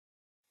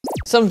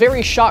Some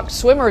very shocked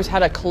swimmers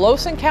had a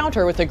close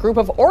encounter with a group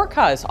of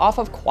orcas off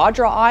of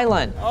Quadra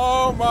Island.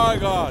 Oh my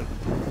God,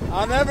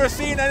 I've never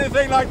seen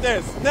anything like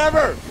this,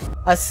 never!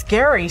 A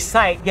scary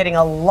sight getting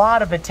a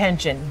lot of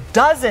attention.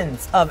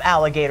 Dozens of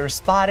alligators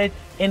spotted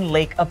in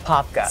Lake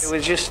Apopka. It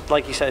was just,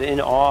 like you said, in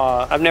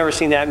awe. I've never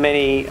seen that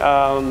many.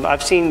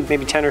 I've seen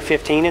maybe 10 or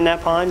 15 in that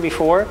pond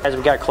before. As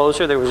we got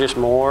closer, there was just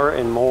more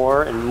and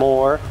more and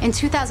more. In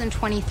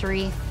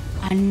 2023,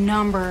 a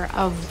number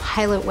of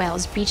pilot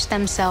whales beached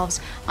themselves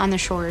on the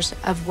shores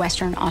of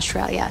Western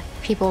Australia.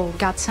 People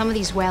got some of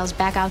these whales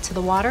back out to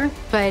the water,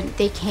 but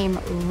they came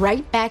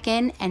right back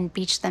in and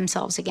beached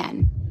themselves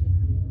again.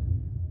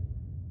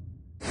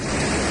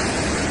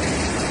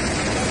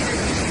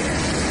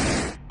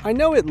 I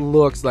know it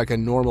looks like a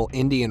normal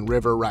Indian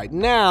River right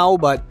now,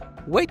 but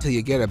wait till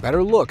you get a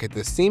better look at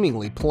the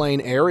seemingly plain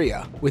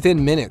area.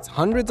 Within minutes,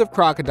 hundreds of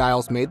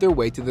crocodiles made their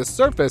way to the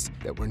surface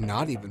that were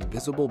not even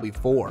visible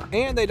before,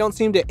 and they don't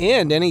seem to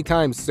end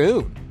anytime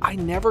soon. I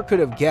never could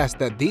have guessed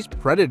that these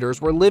predators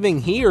were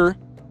living here.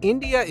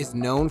 India is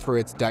known for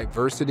its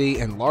diversity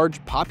and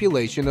large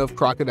population of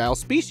crocodile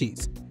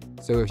species,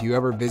 so if you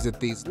ever visit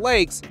these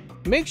lakes,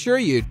 make sure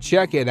you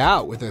check it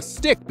out with a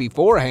stick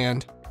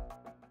beforehand.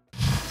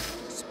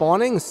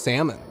 Spawning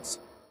salmons.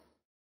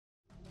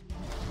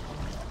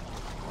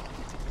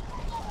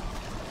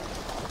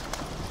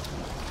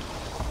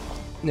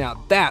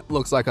 Now that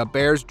looks like a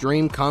bear's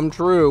dream come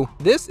true.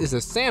 This is a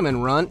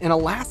salmon run in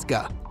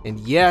Alaska. And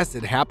yes,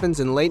 it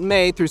happens in late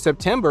May through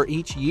September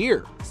each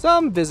year.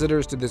 Some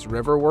visitors to this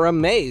river were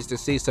amazed to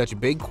see such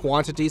big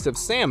quantities of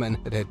salmon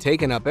that had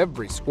taken up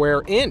every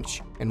square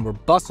inch and were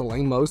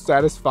bustling most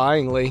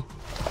satisfyingly.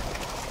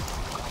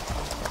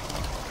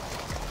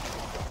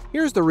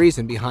 Here's the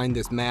reason behind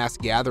this mass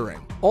gathering.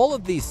 All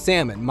of these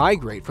salmon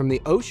migrate from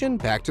the ocean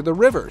back to the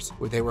rivers,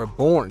 where they were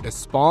born to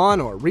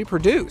spawn or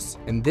reproduce,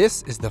 and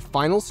this is the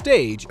final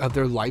stage of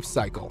their life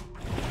cycle.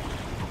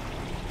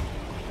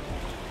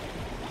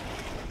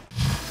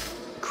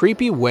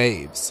 Creepy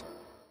waves.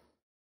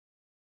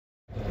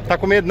 Tá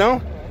com medo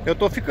não? Eu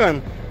tô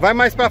ficando. Vai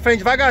mais pra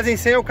frente devagarzinho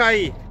sem eu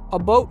cair. A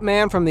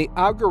boatman from the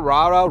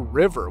Agarara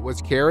River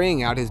was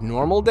carrying out his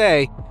normal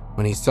day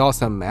when he saw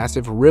some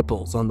massive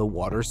ripples on the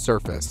water's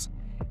surface,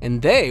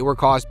 and they were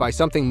caused by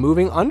something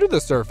moving under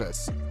the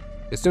surface.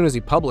 As soon as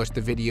he published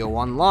the video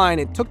online,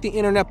 it took the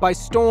internet by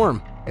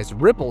storm, as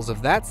ripples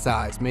of that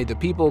size made the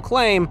people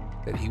claim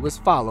that he was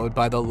followed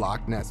by the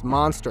Loch Ness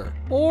Monster,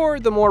 or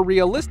the more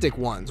realistic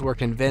ones were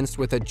convinced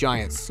with a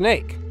giant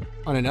snake.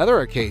 On another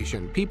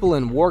occasion, people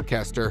in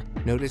Worcester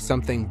noticed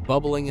something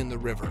bubbling in the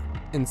river,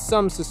 and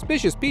some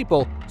suspicious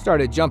people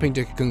started jumping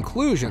to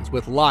conclusions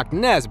with Loch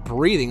Ness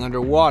breathing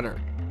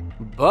underwater.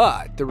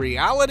 But the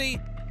reality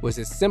was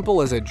as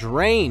simple as a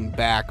drain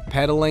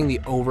backpedaling the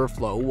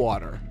overflow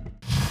water.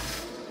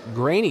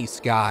 Grainy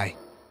sky.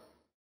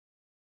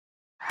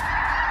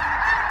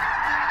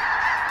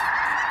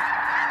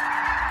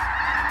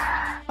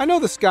 I know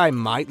the sky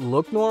might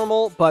look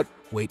normal, but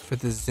wait for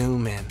the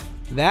zoom in.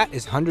 That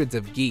is hundreds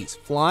of geese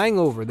flying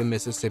over the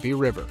Mississippi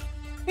River,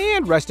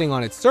 and resting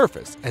on its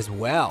surface as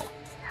well.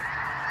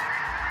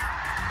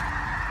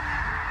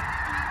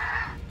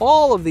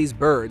 All of these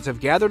birds have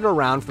gathered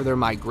around for their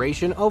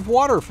migration of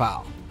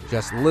waterfowl.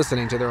 Just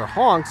listening to their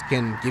honks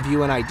can give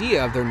you an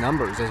idea of their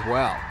numbers as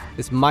well.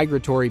 This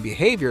migratory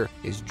behavior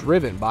is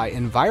driven by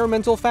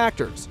environmental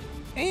factors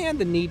and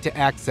the need to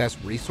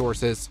access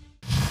resources.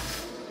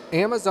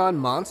 Amazon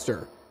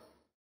monster.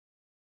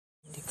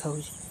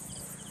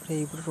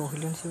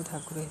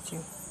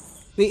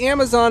 The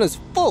Amazon is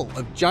full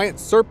of giant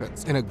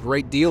serpents and a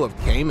great deal of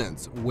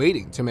caimans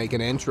waiting to make an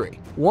entry.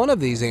 One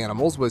of these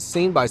animals was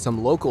seen by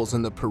some locals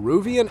in the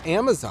Peruvian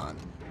Amazon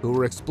who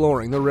were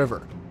exploring the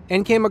river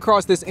and came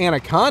across this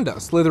anaconda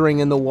slithering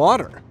in the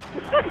water.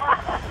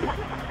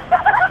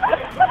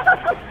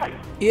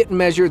 It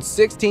measured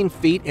 16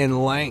 feet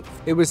in length.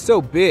 It was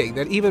so big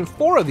that even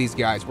 4 of these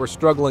guys were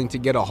struggling to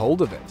get a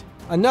hold of it.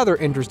 Another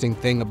interesting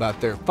thing about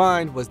their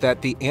find was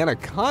that the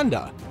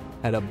anaconda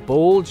had a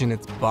bulge in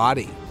its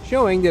body,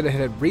 showing that it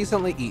had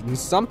recently eaten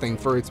something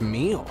for its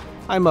meal.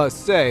 I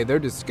must say, their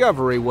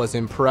discovery was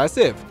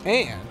impressive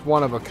and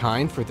one of a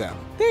kind for them.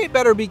 They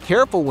better be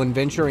careful when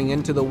venturing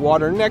into the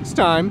water next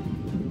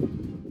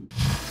time.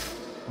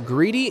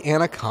 Greedy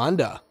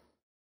anaconda.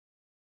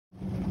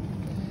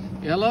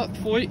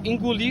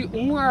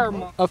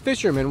 A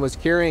fisherman was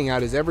carrying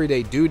out his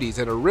everyday duties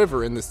at a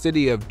river in the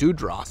city of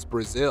Doudros,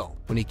 Brazil,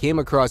 when he came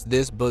across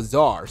this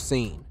bizarre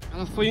scene.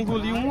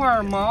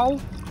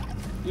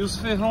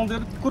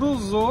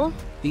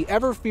 The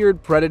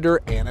ever-feared predator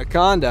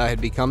anaconda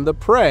had become the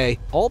prey,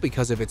 all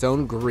because of its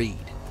own greed.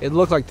 It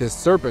looked like this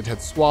serpent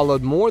had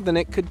swallowed more than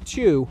it could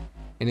chew,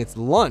 and its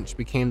lunch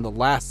became the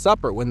last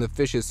supper when the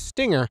fish's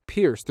stinger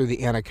pierced through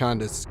the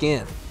anaconda's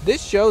skin.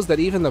 This shows that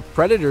even the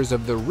predators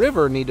of the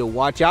river need to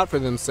watch out for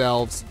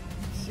themselves.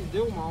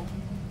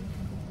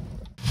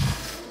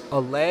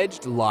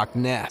 Alleged Loch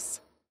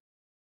Ness.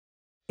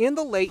 In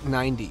the late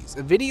 90s,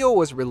 a video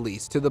was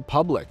released to the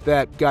public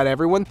that got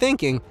everyone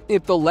thinking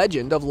if the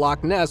legend of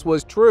Loch Ness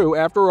was true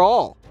after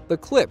all. The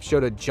clip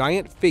showed a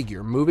giant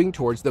figure moving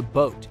towards the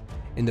boat,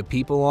 and the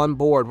people on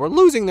board were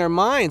losing their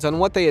minds on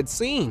what they had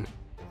seen.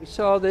 We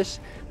saw this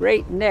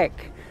great neck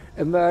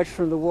emerge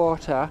from the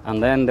water,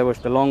 and then there was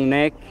the long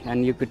neck,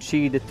 and you could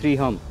see the tree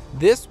hump.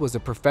 This was a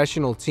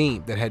professional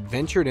team that had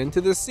ventured into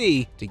the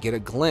sea to get a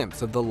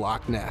glimpse of the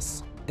Loch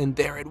Ness. And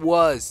there it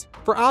was.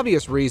 For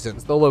obvious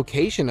reasons, the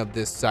location of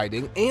this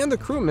sighting and the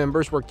crew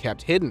members were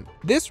kept hidden.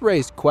 This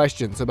raised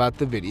questions about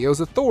the video's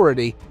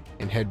authority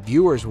and had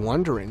viewers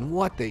wondering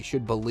what they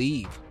should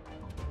believe.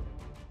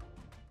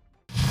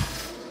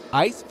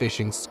 Ice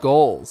fishing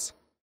skulls.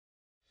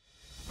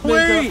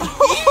 Wait!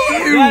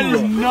 That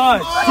is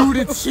nuts. Dude,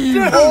 it's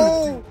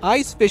huge!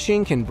 Ice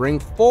fishing can bring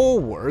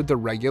forward the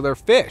regular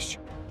fish,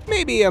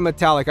 maybe a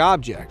metallic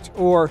object,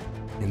 or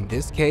in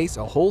this case,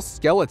 a whole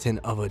skeleton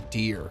of a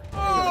deer.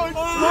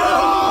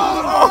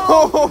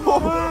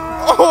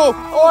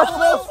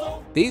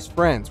 These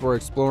friends were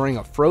exploring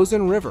a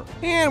frozen river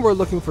and were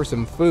looking for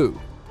some food,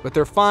 but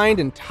their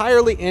find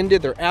entirely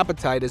ended their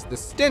appetite as the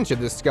stench of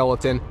the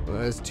skeleton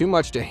was too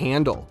much to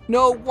handle.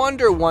 No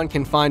wonder one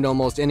can find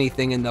almost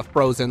anything in the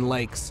frozen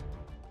lakes.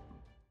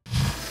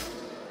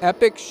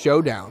 Epic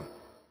showdown.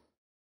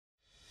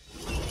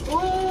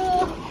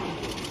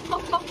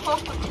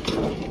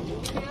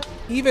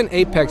 Even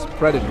apex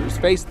predators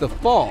face the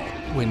fall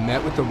when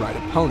met with the right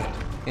opponent,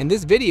 and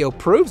this video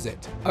proves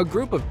it. A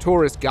group of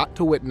tourists got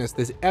to witness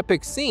this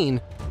epic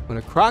scene when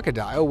a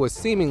crocodile was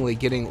seemingly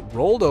getting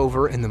rolled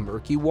over in the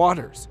murky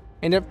waters.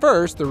 And at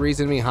first, the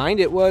reason behind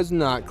it was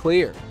not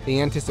clear.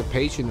 The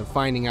anticipation of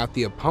finding out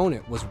the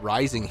opponent was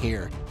rising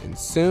here, and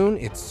soon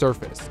it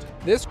surfaced.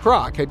 This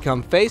croc had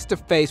come face to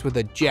face with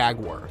a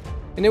jaguar,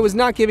 and it was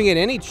not giving it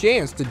any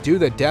chance to do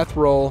the death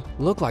roll.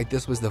 Looked like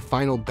this was the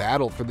final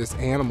battle for this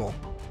animal,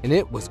 and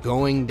it was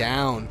going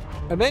down.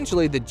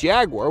 Eventually, the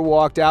jaguar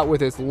walked out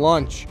with its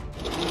lunch.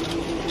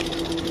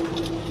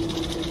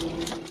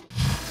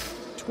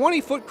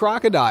 20-foot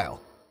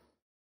crocodile.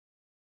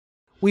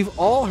 We've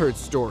all heard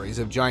stories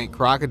of giant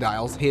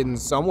crocodiles hidden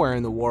somewhere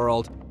in the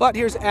world, but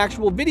here's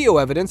actual video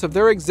evidence of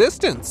their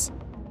existence.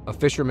 A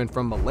fisherman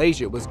from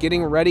Malaysia was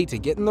getting ready to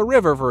get in the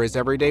river for his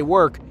everyday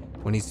work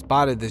when he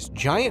spotted this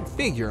giant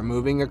figure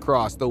moving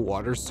across the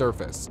water's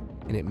surface,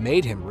 and it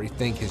made him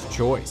rethink his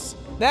choice.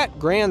 That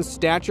grand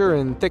stature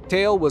and thick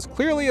tail was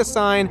clearly a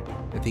sign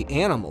that the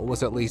animal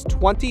was at least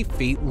 20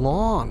 feet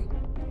long.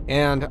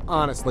 And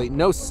honestly,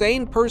 no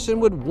sane person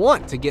would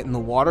want to get in the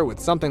water with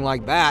something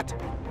like that.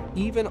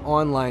 Even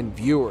online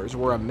viewers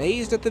were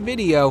amazed at the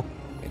video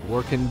and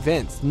were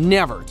convinced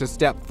never to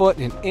step foot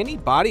in any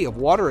body of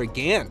water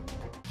again.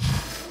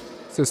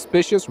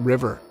 Suspicious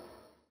river.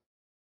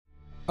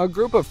 A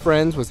group of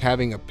friends was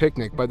having a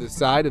picnic by the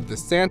side of the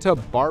Santa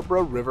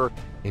Barbara River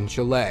in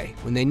Chile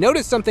when they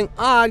noticed something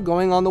odd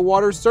going on the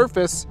water's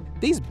surface.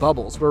 These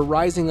bubbles were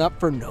rising up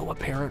for no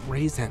apparent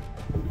reason.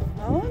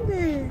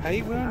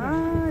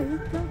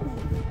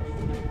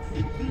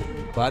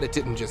 But it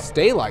didn't just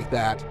stay like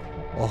that.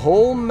 A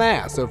whole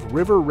mass of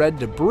river-red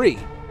debris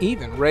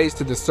even raised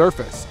to the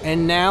surface,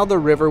 and now the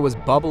river was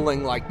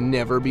bubbling like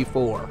never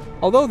before.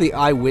 Although the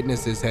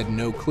eyewitnesses had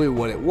no clue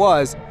what it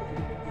was,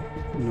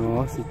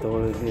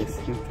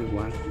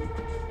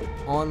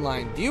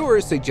 online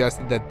viewers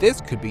suggested that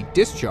this could be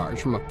discharge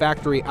from a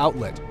factory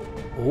outlet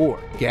or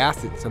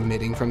gases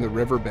emitting from the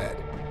riverbed.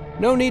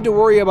 No need to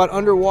worry about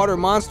underwater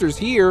monsters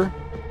here.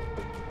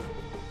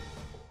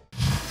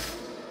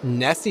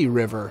 Nessie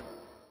River.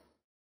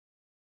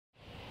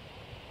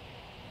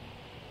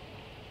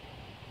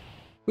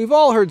 We've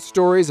all heard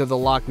stories of the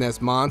Loch Ness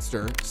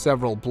Monster.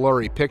 Several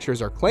blurry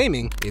pictures are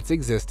claiming its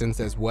existence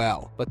as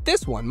well. But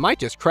this one might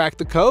just crack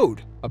the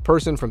code. A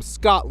person from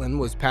Scotland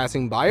was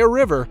passing by a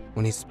river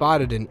when he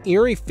spotted an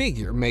eerie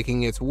figure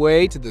making its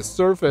way to the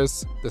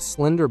surface. The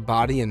slender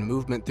body and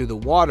movement through the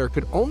water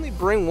could only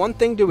bring one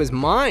thing to his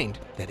mind,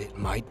 that it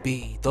might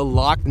be the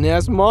Loch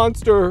Ness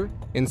Monster.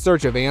 In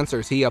search of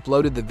answers, he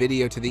uploaded the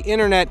video to the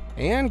internet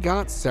and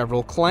got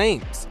several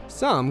claims.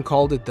 Some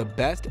called it the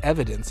best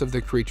evidence of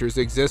the creature's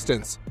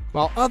existence,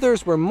 while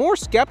others were more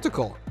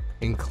skeptical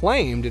and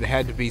claimed it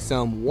had to be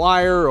some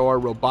wire or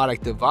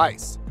robotic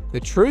device. The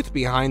truth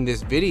behind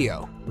this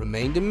video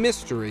remained a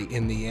mystery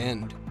in the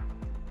end.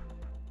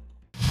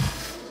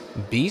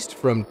 Beast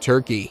from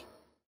Turkey.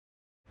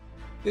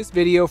 This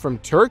video from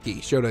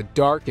Turkey showed a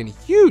dark and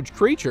huge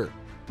creature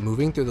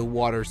moving through the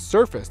water's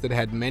surface that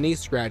had many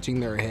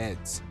scratching their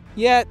heads.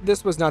 Yet,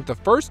 this was not the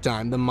first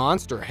time the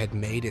monster had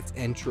made its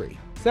entry.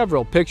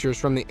 Several pictures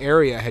from the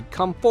area had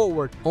come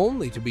forward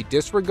only to be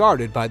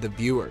disregarded by the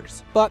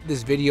viewers. But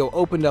this video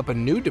opened up a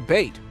new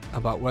debate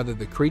about whether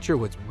the creature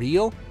was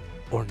real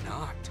or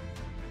not.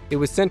 It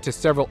was sent to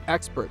several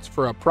experts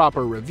for a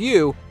proper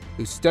review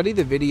who studied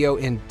the video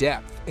in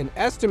depth and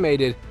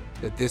estimated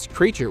that this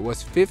creature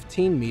was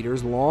 15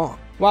 meters long.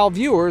 While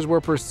viewers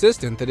were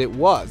persistent that it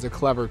was a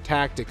clever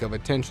tactic of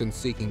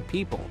attention-seeking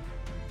people,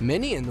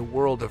 many in the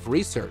world of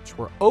research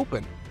were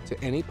open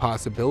to any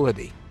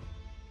possibility.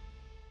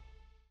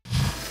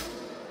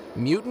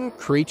 Mutant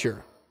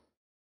creature.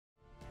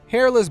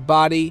 Hairless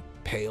body,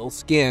 pale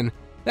skin.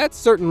 That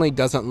certainly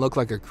doesn't look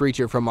like a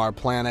creature from our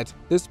planet.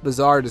 This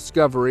bizarre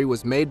discovery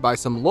was made by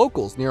some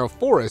locals near a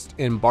forest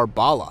in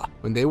Barbala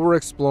when they were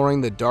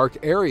exploring the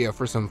dark area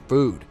for some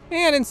food,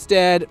 and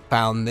instead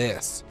found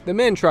this. The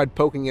men tried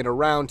poking it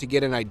around to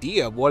get an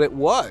idea of what it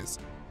was,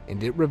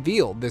 and it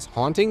revealed this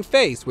haunting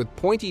face with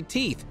pointy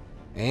teeth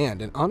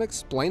and an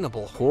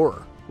unexplainable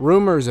horror.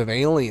 Rumors of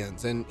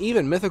aliens and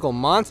even mythical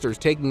monsters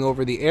taking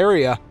over the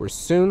area were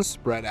soon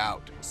spread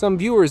out. Some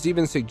viewers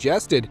even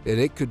suggested that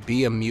it could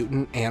be a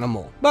mutant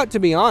animal. But to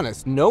be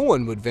honest, no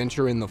one would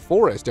venture in the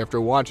forest after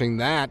watching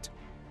that.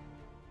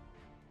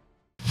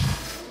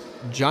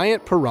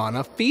 Giant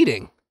piranha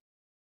feeding.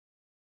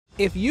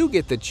 If you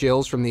get the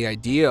chills from the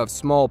idea of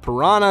small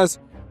piranhas,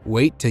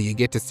 wait till you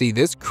get to see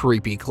this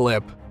creepy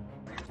clip.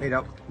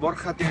 Mira,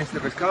 Borja tiene este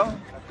pescado.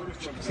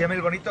 Se llama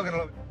el bonito que no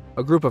lo...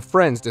 A group of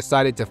friends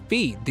decided to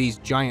feed these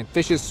giant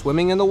fishes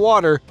swimming in the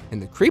water,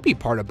 and the creepy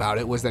part about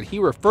it was that he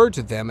referred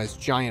to them as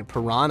giant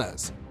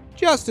piranhas.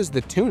 Just as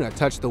the tuna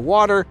touched the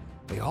water,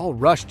 they all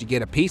rushed to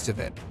get a piece of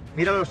it.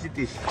 Mira los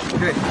titis.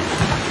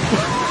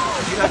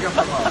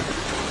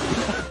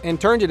 And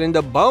turned it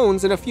into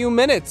bones in a few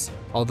minutes.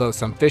 Although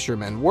some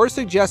fishermen were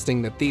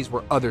suggesting that these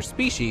were other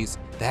species,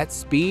 that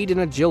speed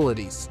and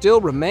agility still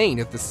remain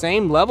at the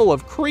same level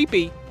of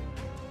creepy.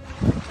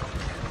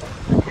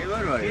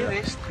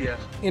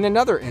 In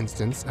another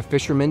instance, a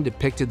fisherman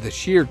depicted the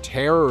sheer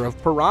terror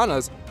of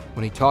piranhas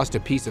when he tossed a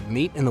piece of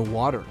meat in the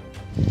water.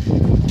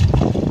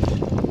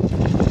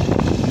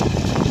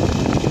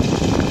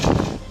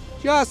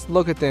 Just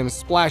look at them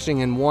splashing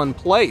in one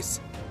place,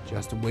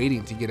 just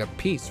waiting to get a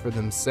piece for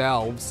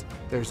themselves.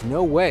 There's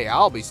no way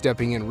I'll be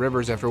stepping in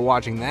rivers after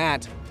watching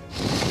that.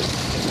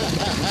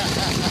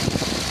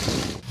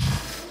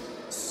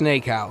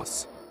 Snake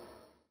house.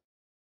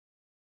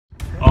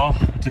 Oh,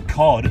 it's a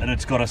cod and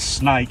it's got a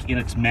snake in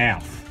its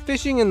mouth.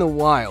 Fishing in the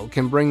wild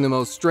can bring the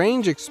most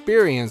strange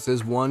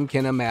experiences one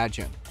can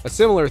imagine. A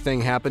similar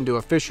thing happened to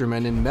a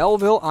fisherman in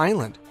Melville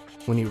Island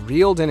when he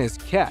reeled in his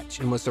catch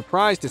and was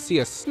surprised to see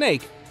a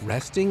snake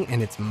resting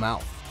in its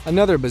mouth.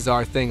 Another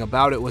bizarre thing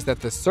about it was that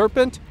the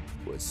serpent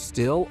was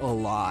still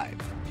alive.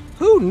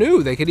 Who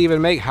knew they could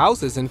even make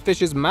houses in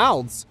fish's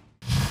mouths?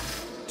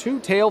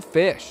 Two-tailed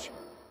fish.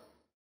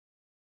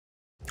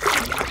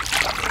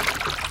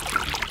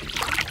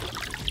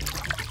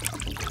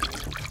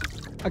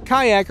 A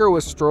kayaker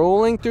was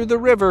strolling through the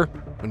river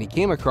when he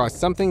came across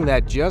something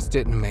that just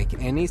didn't make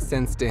any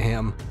sense to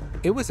him.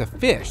 It was a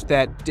fish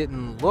that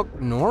didn't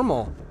look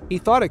normal. He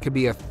thought it could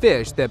be a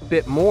fish that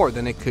bit more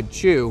than it could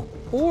chew,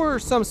 or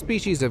some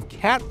species of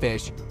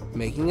catfish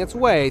making its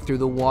way through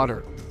the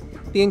water.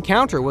 The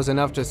encounter was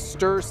enough to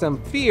stir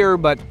some fear,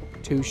 but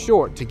too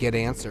short to get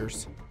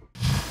answers.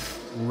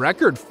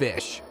 Record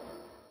fish.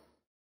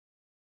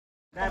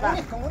 In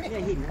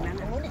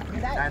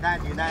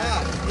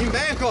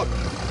Bangkok,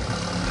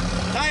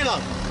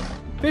 Thailand.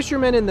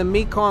 Fishermen in the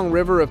Mekong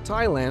River of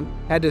Thailand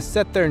had to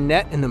set their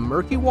net in the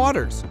murky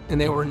waters,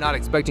 and they were not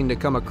expecting to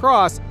come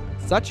across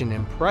such an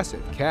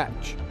impressive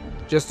catch.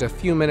 Just a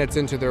few minutes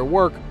into their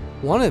work,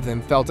 one of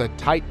them felt a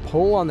tight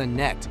pull on the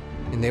net,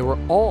 and they were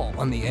all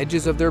on the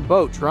edges of their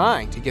boat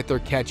trying to get their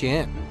catch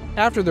in.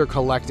 After their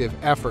collective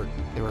effort,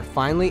 they were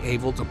finally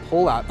able to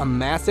pull out a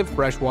massive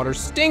freshwater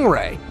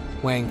stingray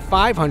weighing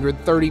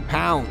 530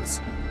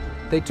 pounds.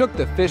 They took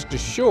the fish to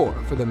shore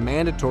for the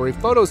mandatory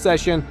photo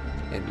session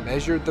and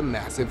measured the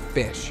massive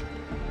fish.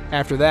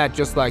 After that,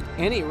 just like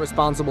any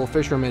responsible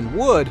fisherman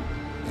would,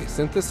 they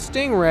sent the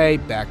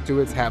stingray back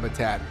to its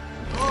habitat.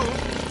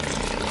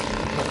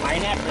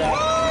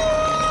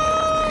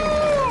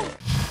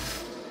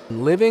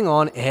 Living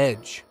on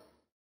edge.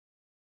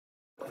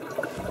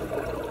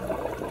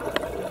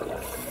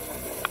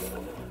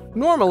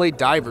 Normally,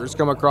 divers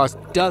come across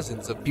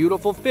dozens of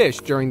beautiful fish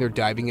during their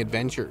diving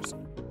adventures.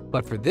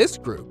 But for this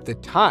group, the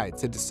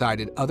tides had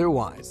decided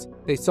otherwise.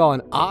 They saw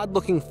an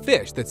odd-looking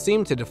fish that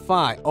seemed to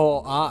defy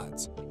all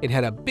odds. It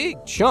had a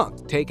big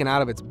chunk taken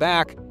out of its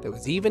back that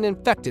was even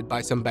infected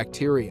by some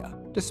bacteria.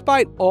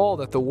 Despite all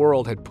that the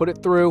world had put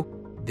it through,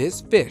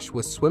 this fish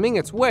was swimming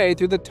its way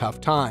through the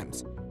tough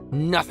times.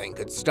 Nothing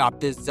could stop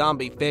this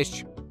zombie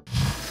fish.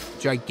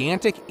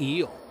 Gigantic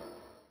eel.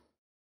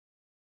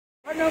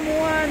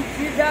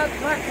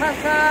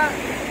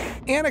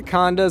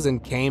 Anacondas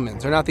and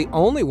caimans are not the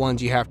only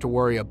ones you have to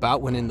worry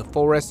about when in the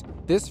forest.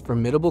 This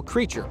formidable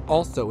creature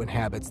also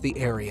inhabits the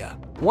area.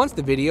 Once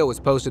the video was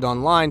posted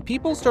online,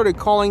 people started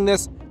calling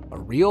this a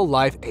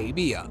real-life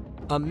abia,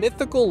 a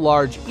mythical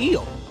large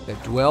eel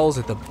that dwells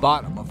at the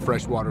bottom of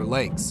freshwater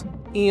lakes.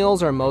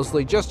 Eels are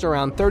mostly just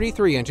around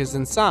 33 inches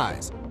in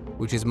size,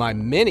 which is why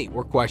many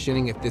were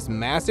questioning if this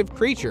massive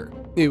creature,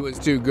 it was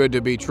too good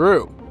to be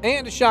true.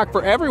 And a shock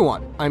for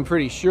everyone. I'm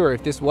pretty sure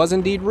if this was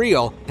indeed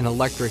real, an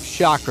electric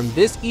shock from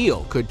this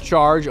eel could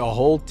charge a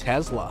whole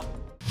Tesla.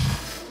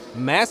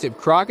 Massive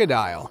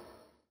crocodile.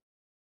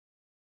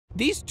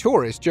 These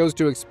tourists chose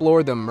to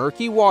explore the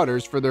murky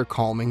waters for their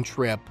calming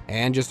trip,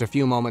 and just a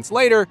few moments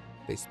later,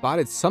 they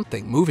spotted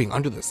something moving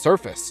under the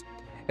surface.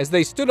 As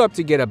they stood up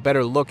to get a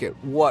better look at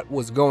what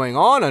was going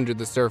on under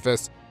the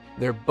surface,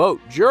 their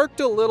boat jerked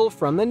a little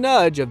from the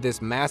nudge of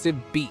this massive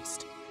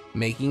beast,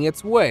 making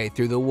its way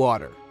through the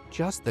water.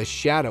 Just the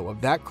shadow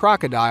of that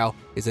crocodile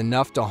is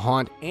enough to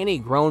haunt any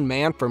grown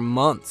man for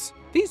months.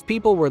 These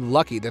people were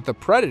lucky that the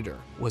predator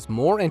was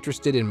more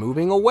interested in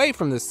moving away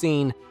from the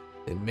scene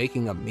than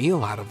making a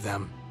meal out of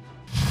them.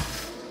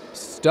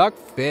 Stuck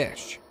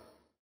fish.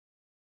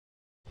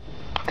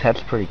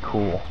 That's pretty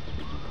cool.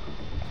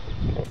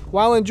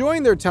 While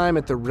enjoying their time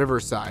at the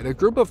riverside, a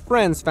group of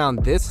friends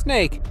found this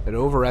snake that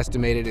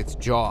overestimated its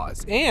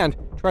jaws and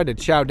tried to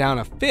chow down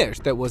a fish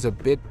that was a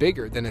bit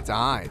bigger than its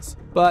eyes.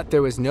 But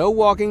there was no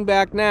walking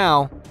back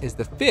now, as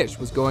the fish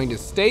was going to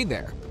stay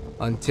there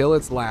until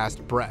its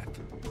last breath.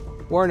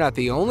 We're not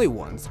the only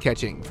ones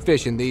catching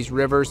fish in these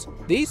rivers.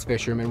 These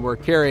fishermen were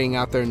carrying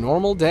out their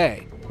normal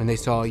day when they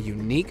saw a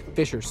unique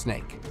fisher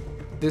snake.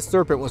 This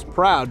serpent was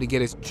proud to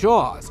get its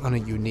jaws on a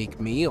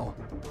unique meal.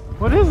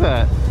 What is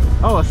that?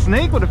 Oh, a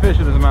snake with a fish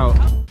in his mouth.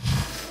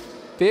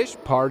 Fish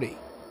party.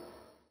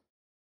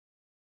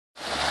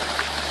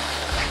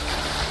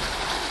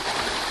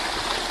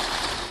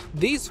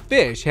 These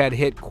fish had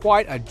hit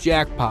quite a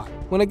jackpot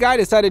when a guy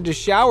decided to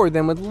shower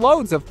them with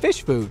loads of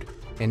fish food,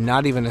 and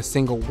not even a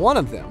single one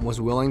of them was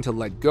willing to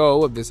let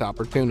go of this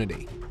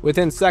opportunity.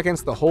 Within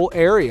seconds, the whole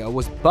area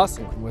was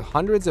bustling with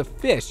hundreds of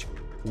fish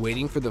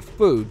waiting for the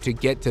food to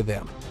get to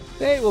them.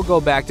 They will go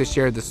back to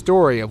share the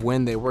story of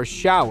when they were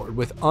showered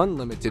with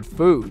unlimited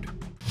food.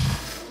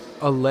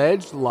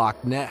 Alleged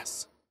Loch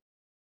Ness.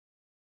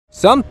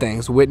 Some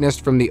things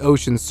witnessed from the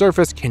ocean's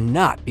surface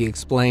cannot be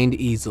explained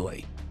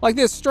easily, like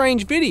this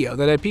strange video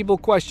that had people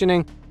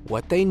questioning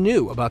what they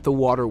knew about the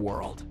water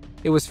world.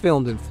 It was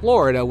filmed in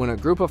Florida when a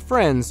group of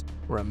friends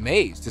were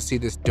amazed to see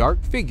this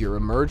dark figure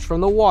emerge from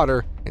the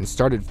water and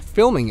started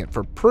filming it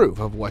for proof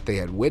of what they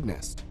had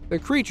witnessed. The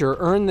creature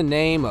earned the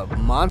name of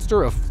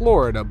Monster of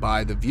Florida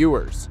by the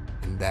viewers.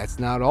 And that's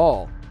not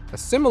all. A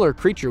similar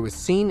creature was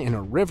seen in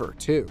a river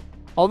too.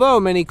 Although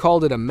many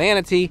called it a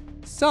manatee,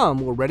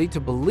 some were ready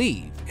to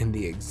believe in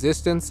the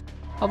existence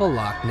of a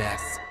Loch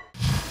Ness.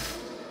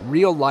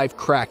 Real-life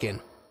kraken.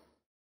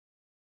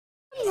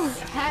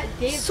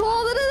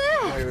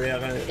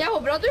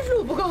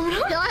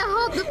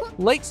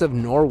 Lakes of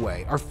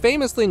Norway are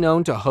famously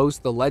known to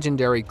host the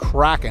legendary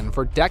kraken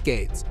for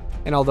decades.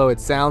 And although it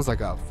sounds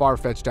like a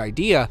far-fetched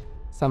idea,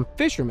 some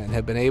fishermen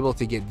have been able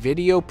to get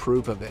video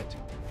proof of it.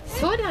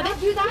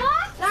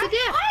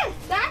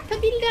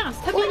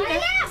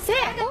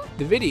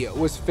 The video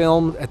was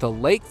filmed at the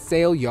Lake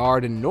Sail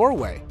Yard in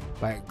Norway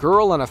by a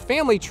girl on a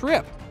family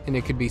trip, and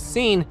it could be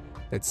seen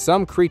that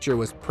some creature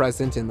was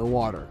present in the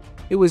water.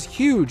 It was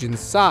huge in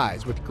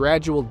size with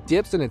gradual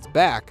dips in its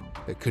back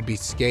that could be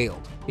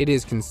scaled. It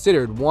is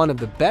considered one of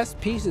the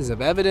best pieces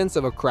of evidence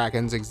of a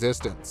kraken's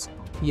existence.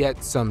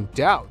 Yet some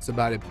doubts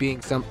about it being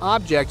some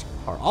object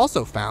are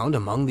also found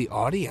among the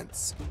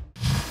audience.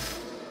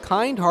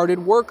 Kind-hearted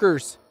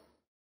workers.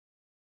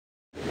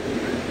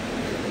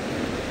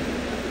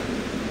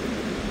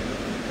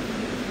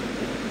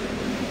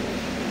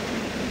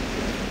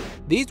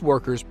 These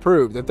workers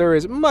prove that there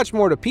is much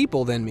more to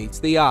people than meets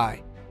the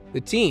eye.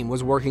 The team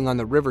was working on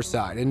the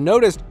riverside and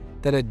noticed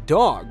that a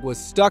dog was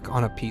stuck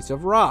on a piece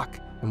of rock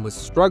and was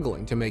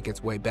struggling to make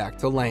its way back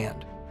to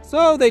land.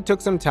 So they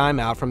took some time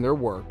out from their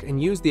work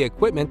and used the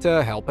equipment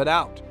to help it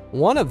out.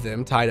 One of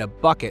them tied a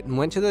bucket and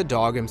went to the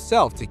dog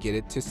himself to get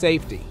it to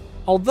safety.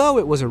 Although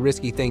it was a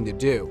risky thing to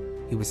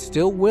do, he was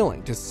still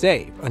willing to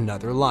save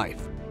another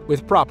life.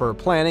 With proper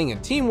planning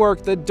and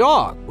teamwork, the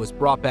dog was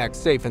brought back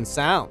safe and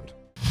sound.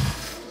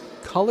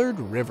 Colored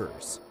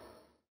rivers.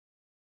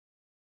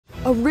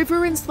 A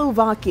river in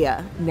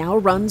Slovakia now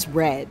runs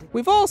red.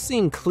 We've all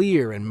seen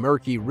clear and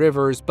murky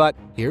rivers, but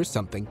here's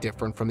something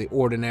different from the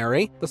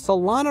ordinary. The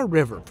Solana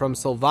River from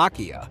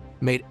Slovakia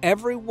made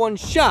everyone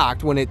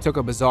shocked when it took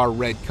a bizarre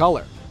red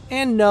color.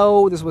 And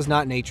no, this was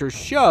not nature's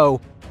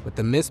show, but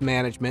the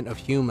mismanagement of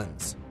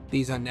humans.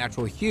 These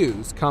unnatural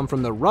hues come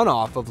from the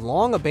runoff of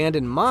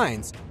long-abandoned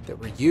mines that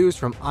were used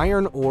from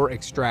iron ore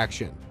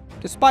extraction.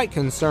 Despite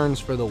concerns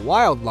for the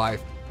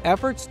wildlife,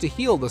 efforts to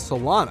heal the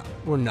Solana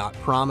were not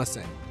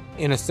promising.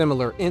 In a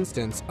similar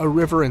instance, a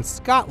river in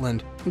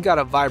Scotland got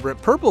a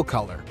vibrant purple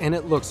color, and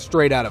it looked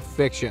straight out of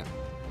fiction.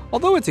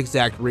 Although its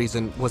exact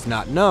reason was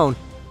not known,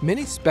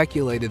 many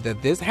speculated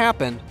that this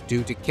happened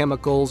due to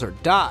chemicals or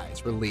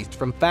dyes released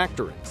from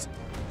factories,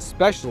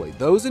 especially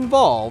those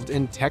involved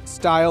in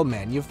textile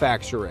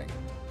manufacturing.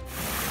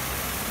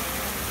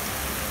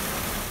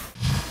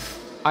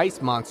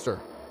 Ice monster.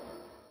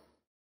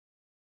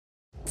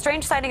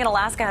 Strange sighting in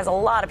Alaska has a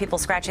lot of people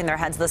scratching their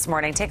heads this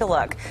morning. Take a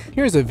look.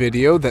 Here's a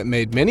video that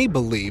made many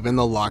believe in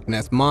the Loch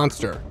Ness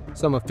Monster.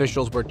 Some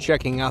officials were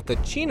checking out the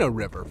Chino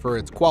River for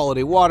its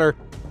quality water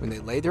when they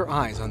laid their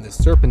eyes on this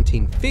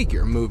serpentine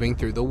figure moving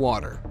through the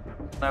water.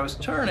 I was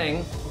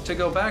turning to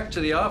go back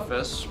to the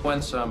office when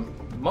some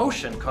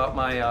motion caught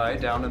my eye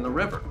down in the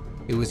river.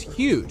 It was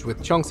huge,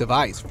 with chunks of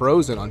ice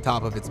frozen on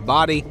top of its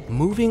body,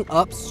 moving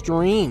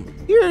upstream.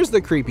 Here's the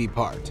creepy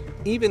part.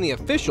 Even the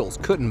officials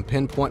couldn't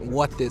pinpoint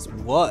what this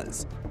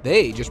was.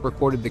 They just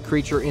recorded the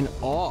creature in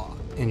awe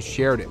and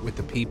shared it with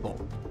the people.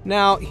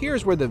 Now,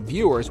 here's where the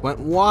viewers went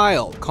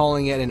wild,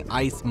 calling it an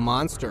ice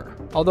monster.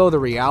 Although the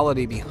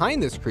reality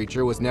behind this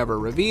creature was never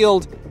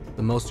revealed,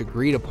 the most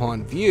agreed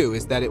upon view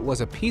is that it was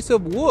a piece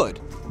of wood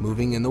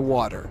moving in the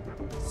water.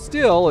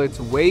 Still, its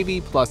wavy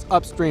plus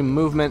upstream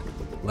movement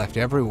left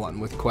everyone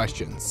with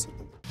questions.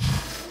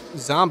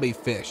 Zombie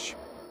fish.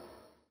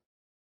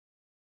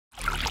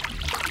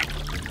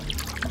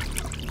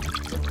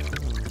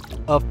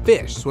 A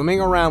fish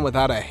swimming around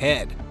without a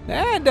head.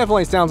 That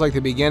definitely sounds like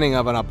the beginning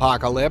of an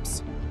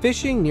apocalypse.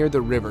 Fishing near the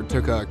river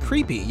took a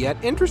creepy yet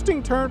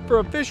interesting turn for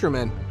a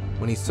fisherman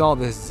when he saw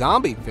this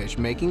zombie fish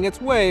making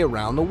its way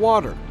around the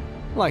water,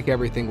 like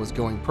everything was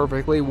going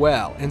perfectly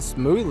well and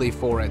smoothly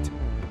for it.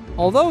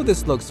 Although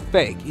this looks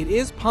fake, it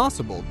is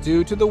possible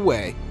due to the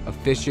way a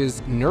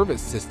fish's nervous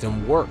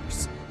system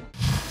works.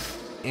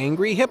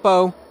 Angry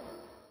hippo.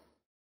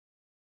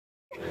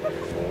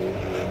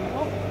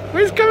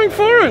 He's coming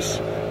for us!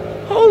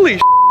 Holy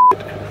shit!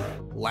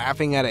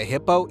 Laughing at a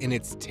hippo in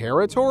its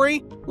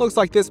territory? Looks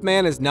like this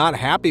man is not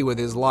happy with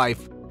his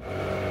life.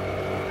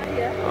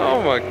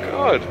 Oh my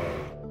god.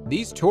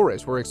 These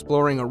tourists were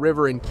exploring a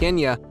river in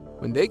Kenya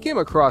when they came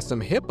across some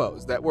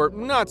hippos that were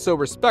not so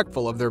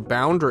respectful of their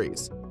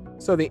boundaries.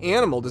 So the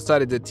animal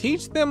decided to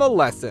teach them a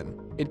lesson.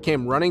 It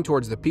came running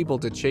towards the people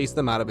to chase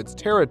them out of its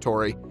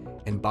territory,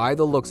 and by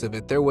the looks of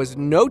it, there was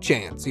no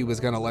chance he was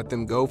going to let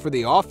them go for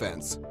the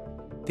offense.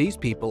 These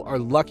people are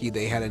lucky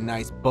they had a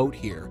nice boat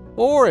here,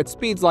 or at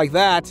speeds like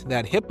that,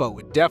 that hippo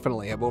would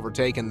definitely have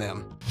overtaken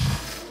them.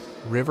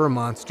 River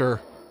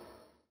monster.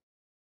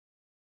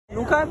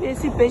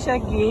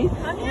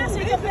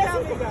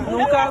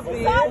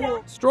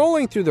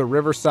 Strolling through the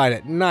riverside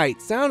at night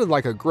sounded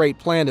like a great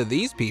plan to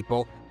these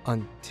people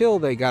until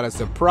they got a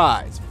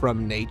surprise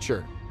from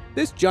nature.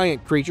 This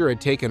giant creature had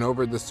taken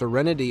over the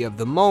serenity of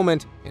the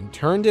moment and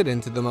turned it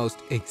into the most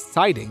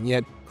exciting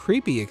yet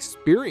creepy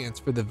experience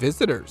for the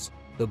visitors.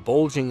 The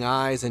bulging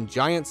eyes and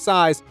giant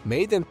size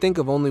made them think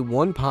of only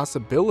one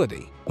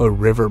possibility: a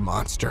river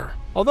monster.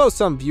 Although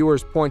some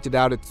viewers pointed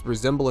out its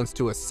resemblance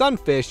to a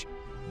sunfish,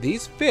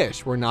 these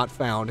fish were not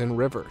found in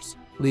rivers,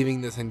 leaving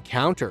this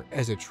encounter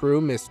as a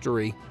true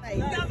mystery.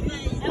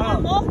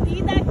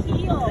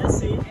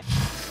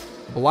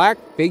 Black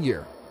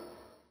figure.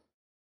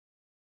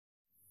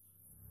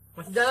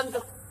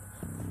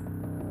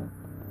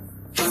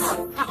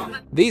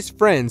 These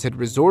friends had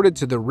resorted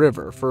to the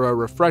river for a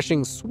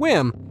refreshing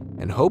swim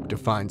and hoped to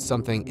find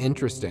something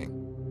interesting.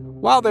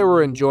 While they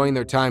were enjoying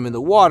their time in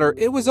the water,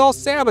 it was all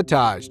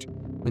sabotaged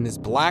when this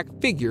black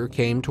figure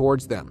came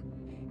towards them,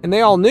 and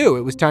they all knew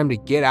it was time to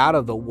get out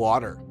of the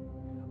water.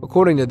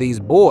 According to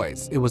these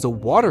boys, it was a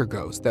water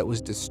ghost that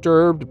was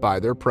disturbed by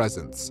their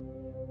presence.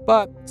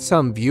 But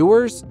some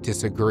viewers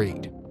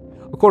disagreed.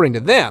 According to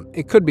them,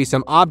 it could be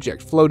some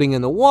object floating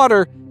in the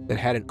water that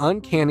had an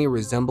uncanny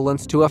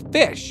resemblance to a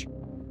fish.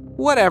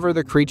 Whatever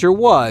the creature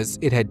was,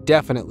 it had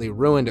definitely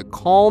ruined a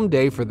calm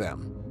day for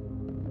them.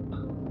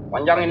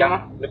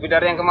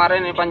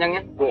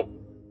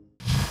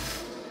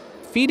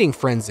 Feeding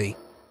frenzy.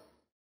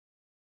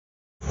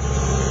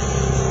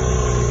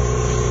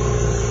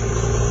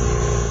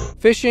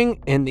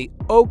 Fishing in the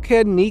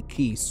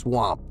Okaniki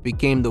swamp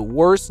became the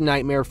worst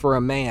nightmare for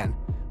a man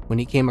when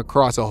he came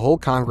across a whole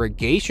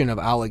congregation of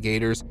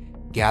alligators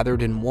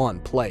gathered in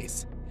one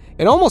place.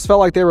 It almost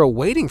felt like they were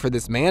waiting for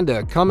this man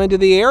to come into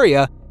the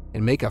area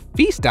and make a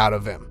feast out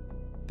of him.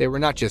 They were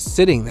not just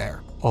sitting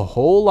there. A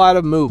whole lot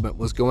of movement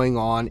was going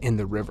on in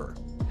the river.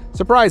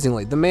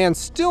 Surprisingly, the man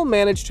still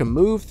managed to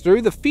move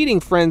through the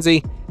feeding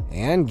frenzy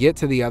and get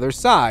to the other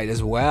side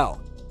as well.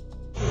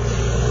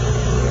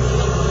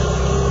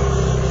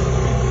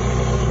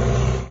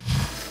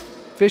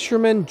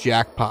 Fisherman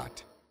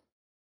jackpot.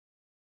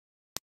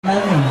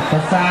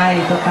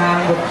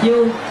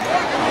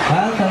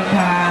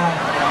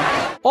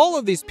 All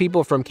of these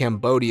people from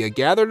Cambodia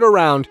gathered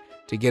around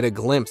to get a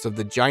glimpse of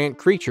the giant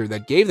creature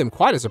that gave them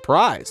quite a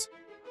surprise.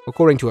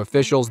 According to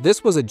officials,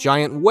 this was a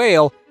giant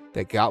whale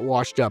that got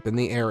washed up in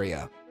the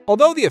area.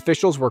 Although the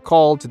officials were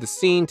called to the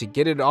scene to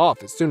get it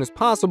off as soon as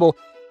possible,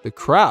 the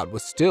crowd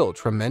was still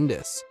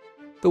tremendous.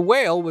 The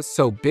whale was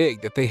so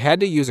big that they had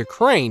to use a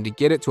crane to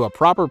get it to a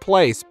proper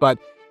place, but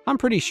I'm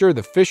pretty sure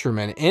the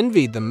fishermen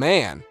envied the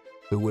man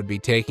who would be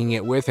taking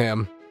it with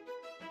him.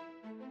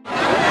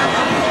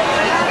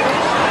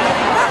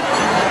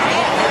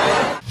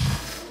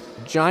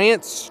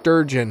 Giant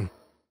sturgeon.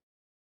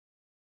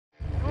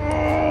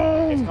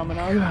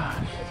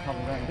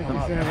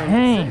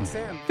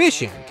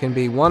 Fishing can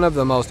be one of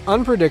the most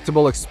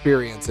unpredictable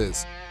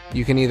experiences.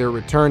 You can either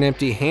return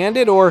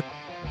empty-handed or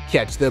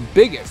catch the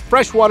biggest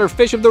freshwater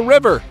fish of the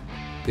river.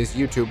 This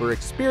YouTuber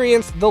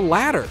experienced the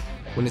latter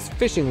when his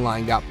fishing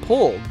line got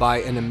pulled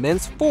by an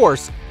immense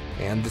force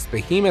and this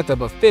behemoth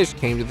of a fish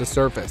came to the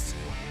surface.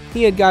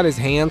 He had got his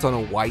hands on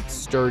a white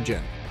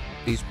sturgeon.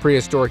 These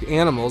prehistoric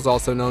animals,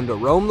 also known to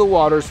roam the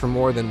waters for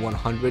more than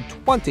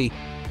 120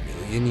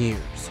 million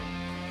years.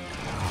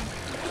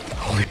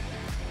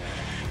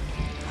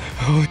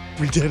 Holy,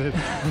 we did it.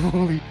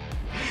 Holy.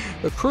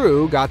 The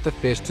crew got the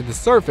fish to the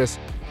surface,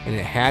 and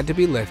it had to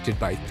be lifted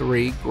by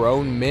 3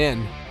 grown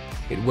men.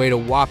 It weighed a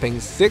whopping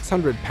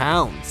 600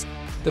 pounds.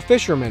 The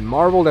fishermen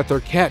marveled at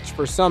their catch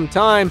for some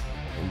time,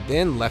 and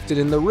then left it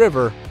in the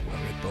river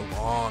where it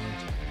belonged.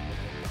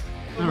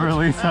 The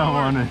release I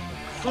wanted.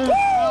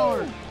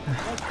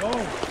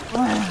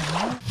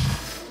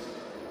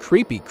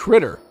 Creepy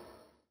critter.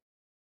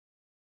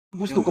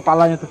 Busuk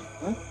kepalanya tuh.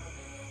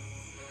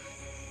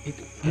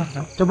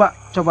 Coba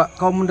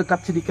kau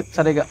mendekat sedikit,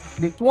 Sadega.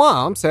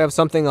 Swamps have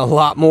something a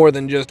lot more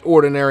than just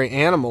ordinary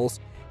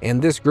animals,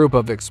 and this group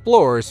of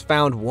explorers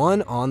found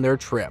one on their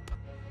trip.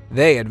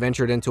 They had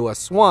ventured into a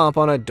swamp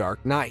on a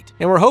dark night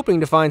and were hoping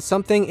to find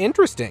something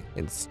interesting.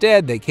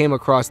 Instead, they came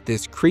across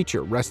this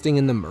creature resting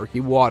in the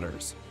murky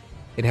waters.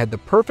 It had the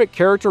perfect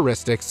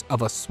characteristics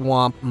of a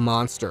swamp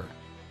monster.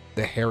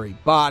 The hairy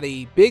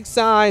body, big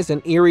size,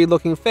 and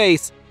eerie-looking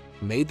face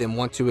made them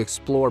want to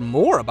explore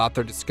more about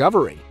their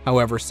discovery.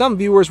 However, some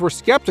viewers were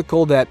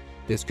skeptical that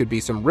this could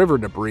be some river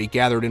debris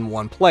gathered in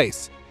one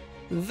place.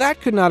 That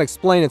could not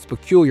explain its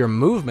peculiar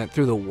movement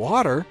through the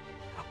water.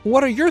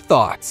 What are your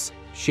thoughts?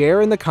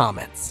 Share in the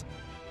comments.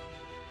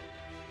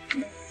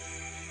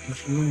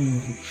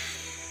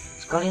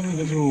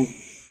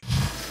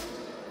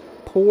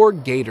 Poor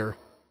gator.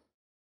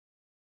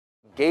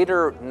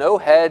 Gator no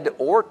head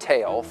or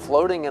tail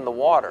floating in the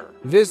water.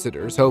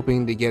 Visitors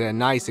hoping to get a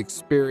nice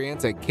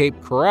experience at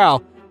Cape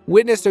Coral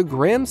witnessed a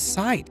grim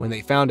sight when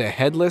they found a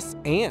headless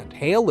and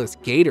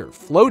tailless gator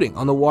floating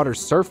on the water's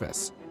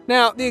surface.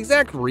 Now, the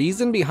exact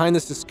reason behind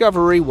this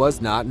discovery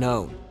was not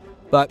known,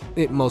 but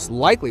it most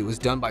likely was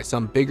done by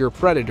some bigger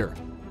predator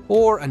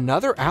or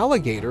another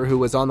alligator who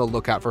was on the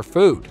lookout for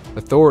food.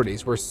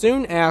 Authorities were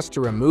soon asked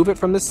to remove it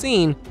from the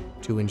scene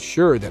to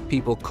ensure that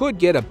people could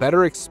get a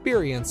better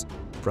experience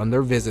from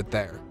their visit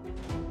there.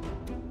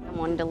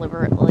 Someone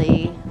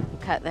deliberately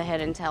cut the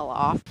head and tail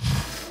off.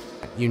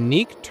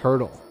 Unique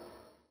turtle.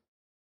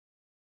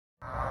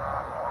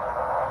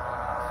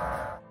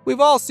 We've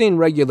all seen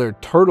regular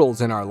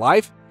turtles in our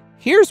life.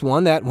 Here's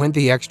one that went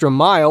the extra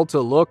mile to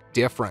look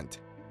different.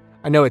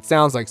 I know it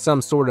sounds like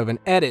some sort of an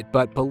edit,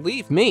 but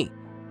believe me,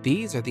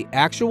 these are the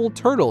actual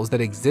turtles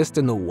that exist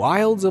in the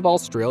wilds of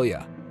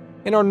Australia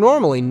and are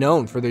normally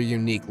known for their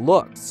unique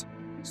looks.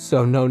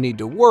 So no need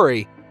to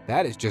worry,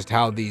 that is just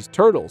how these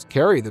turtles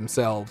carry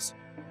themselves.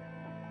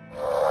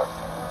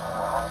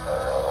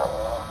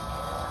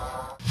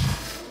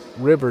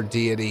 River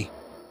deity.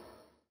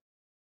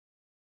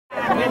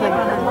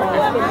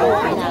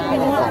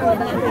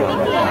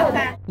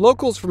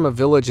 Locals from a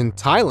village in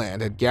Thailand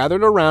had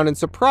gathered around in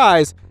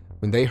surprise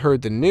when they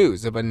heard the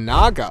news of a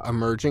naga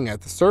emerging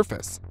at the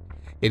surface.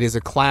 It is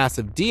a class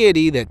of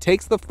deity that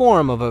takes the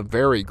form of a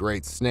very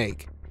great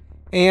snake.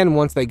 And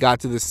once they got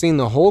to the scene,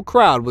 the whole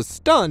crowd was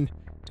stunned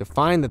to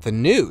find that the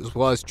news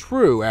was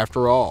true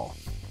after all.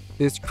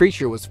 This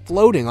creature was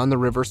floating on the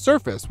river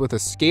surface with a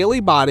scaly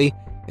body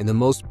and the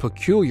most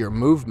peculiar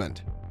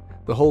movement.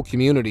 The whole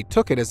community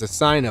took it as a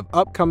sign of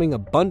upcoming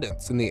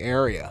abundance in the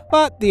area.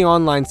 But the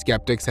online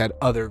skeptics had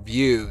other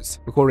views.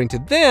 According to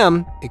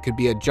them, it could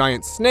be a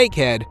giant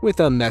snakehead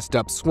with a messed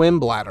up swim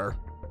bladder.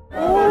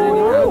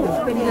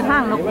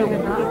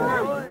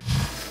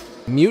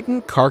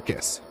 Mutant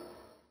carcass.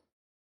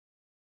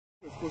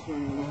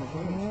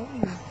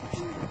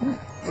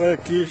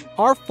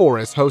 Our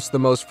forest hosts the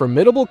most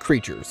formidable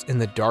creatures in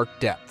the dark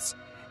depths,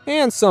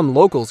 and some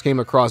locals came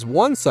across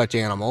one such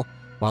animal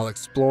while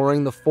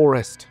exploring the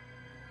forest.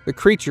 The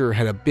creature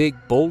had a big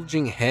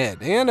bulging head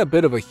and a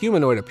bit of a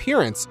humanoid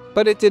appearance,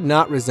 but it did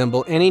not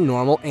resemble any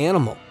normal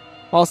animal.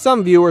 While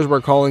some viewers were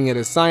calling it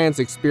a science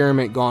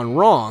experiment gone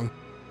wrong,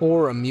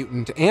 or a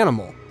mutant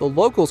animal, the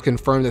locals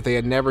confirmed that they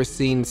had never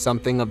seen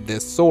something of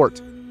this sort,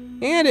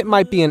 and it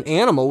might be an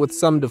animal with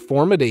some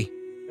deformity.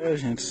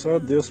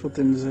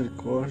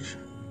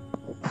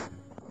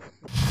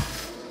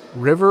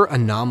 River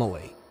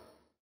anomaly.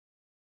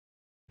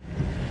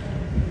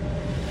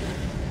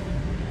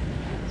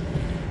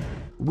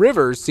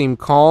 Rivers seem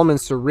calm and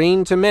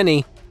serene to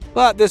many,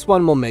 but this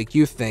one will make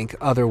you think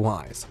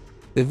otherwise.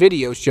 The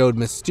video showed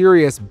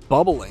mysterious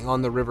bubbling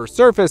on the river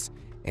surface,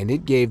 and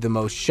it gave the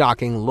most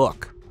shocking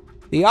look.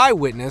 The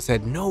eyewitness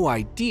had no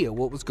idea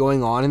what was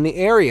going on in the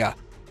area,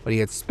 but he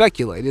had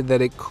speculated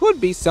that it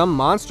could be some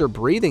monster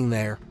breathing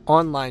there.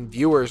 Online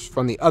viewers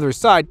from the other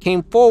side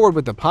came forward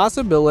with the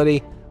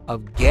possibility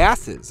of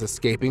gases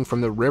escaping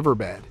from the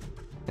riverbed.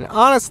 And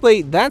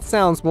honestly, that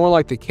sounds more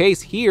like the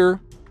case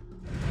here.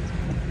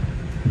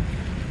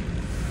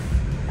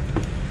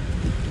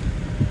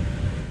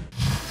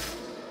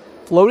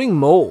 Floating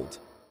mold.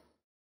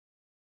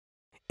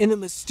 In the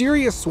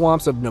mysterious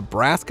swamps of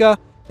Nebraska,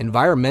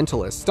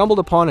 environmentalists stumbled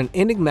upon an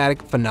enigmatic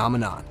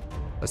phenomenon,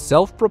 a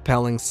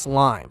self-propelling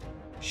slime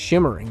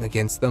shimmering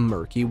against the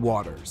murky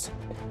waters.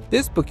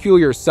 This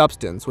peculiar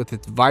substance, with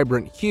its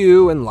vibrant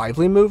hue and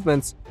lively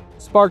movements,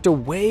 sparked a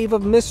wave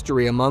of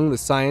mystery among the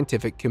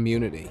scientific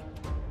community.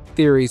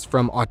 Theories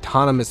from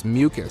autonomous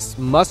mucus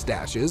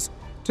mustaches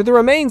to the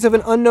remains of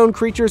an unknown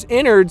creature's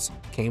innards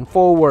came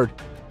forward,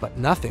 but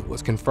nothing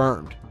was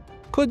confirmed.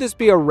 Could this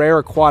be a rare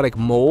aquatic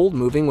mold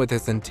moving with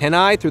its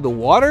antennae through the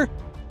water?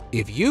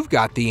 If you've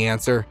got the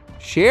answer,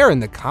 share in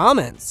the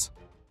comments.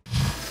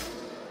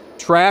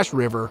 Trash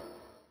river.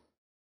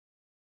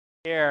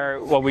 Here,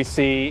 what we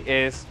see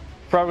is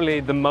probably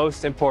the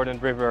most important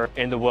river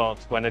in the world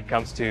when it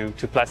comes to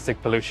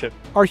plastic pollution.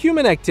 Our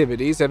human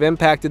activities have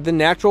impacted the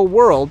natural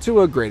world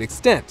to a great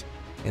extent,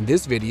 and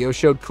this video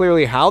showed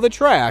clearly how the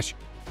trash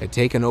had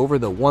taken over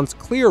the once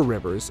clear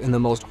rivers in the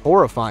most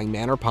horrifying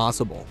manner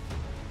possible.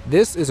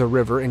 This is a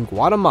river in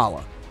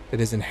Guatemala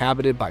that is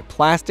inhabited by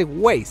plastic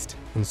waste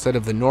instead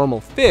of the normal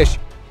fish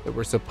that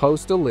were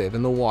supposed to live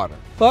in the water.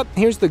 But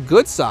here's the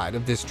good side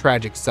of this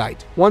tragic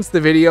sight. Once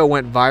the video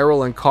went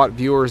viral and caught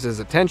viewers'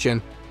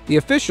 attention, the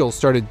officials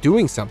started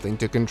doing something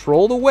to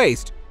control the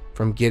waste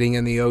from getting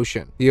in the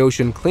ocean. The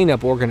Ocean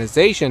Cleanup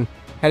Organization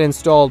had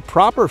installed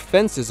proper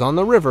fences on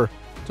the river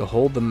to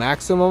hold the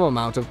maximum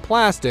amount of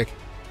plastic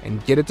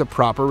and get it to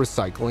proper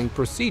recycling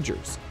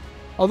procedures.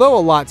 Although a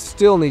lot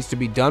still needs to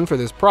be done for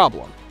this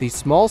problem, these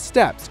small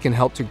steps can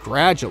help to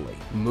gradually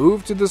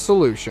move to the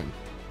solution.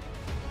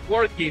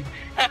 Working.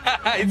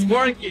 It's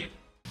working.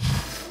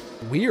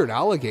 Weird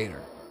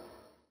alligator.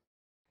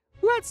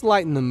 Let's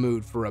lighten the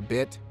mood for a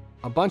bit.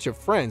 A bunch of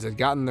friends had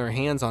gotten their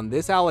hands on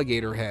this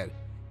alligator head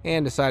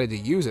and decided to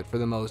use it for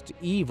the most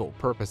evil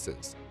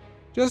purposes.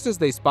 Just as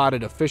they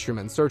spotted a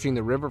fisherman searching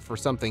the river for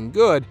something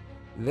good,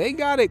 they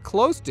got it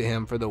close to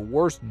him for the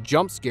worst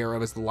jump scare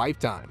of his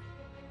lifetime.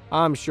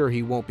 I'm sure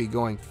he won't be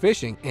going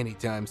fishing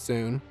anytime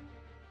soon.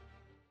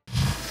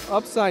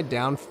 Upside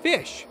down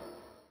fish.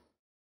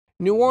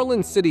 New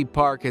Orleans City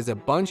Park has a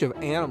bunch of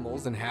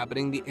animals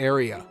inhabiting the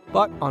area,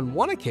 but on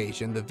one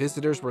occasion the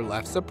visitors were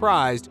left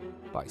surprised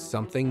by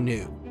something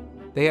new.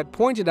 They had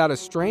pointed out a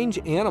strange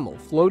animal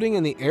floating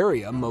in the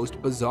area most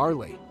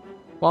bizarrely.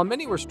 While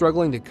many were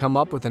struggling to come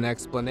up with an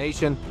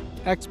explanation,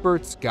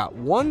 experts got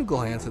one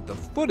glance at the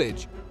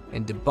footage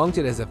and debunked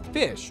it as a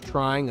fish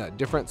trying a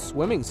different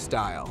swimming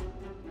style.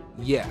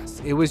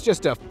 Yes, it was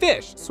just a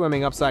fish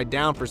swimming upside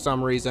down for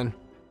some reason.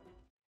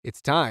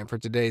 It's time for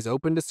today's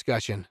open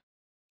discussion.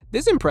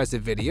 This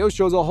impressive video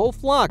shows a whole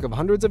flock of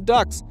hundreds of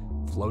ducks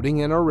floating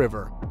in a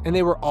river, and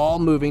they were all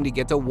moving to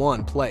get to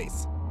one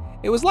place.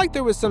 It was like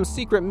there was some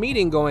secret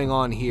meeting going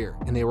on here,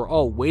 and they were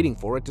all waiting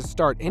for it to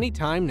start any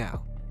time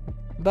now.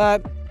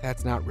 But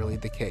that's not really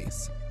the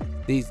case.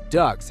 These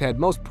ducks had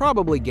most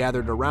probably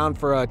gathered around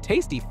for a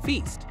tasty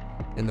feast,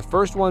 and the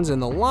first ones in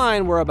the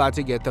line were about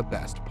to get the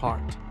best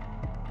part.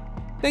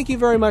 Thank you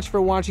very much for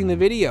watching the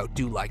video.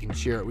 Do like and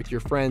share it with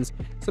your friends,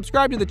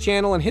 subscribe to the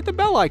channel, and hit the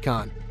bell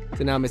icon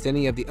to not miss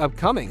any of the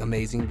upcoming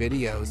amazing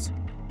videos.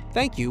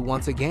 Thank you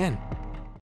once again.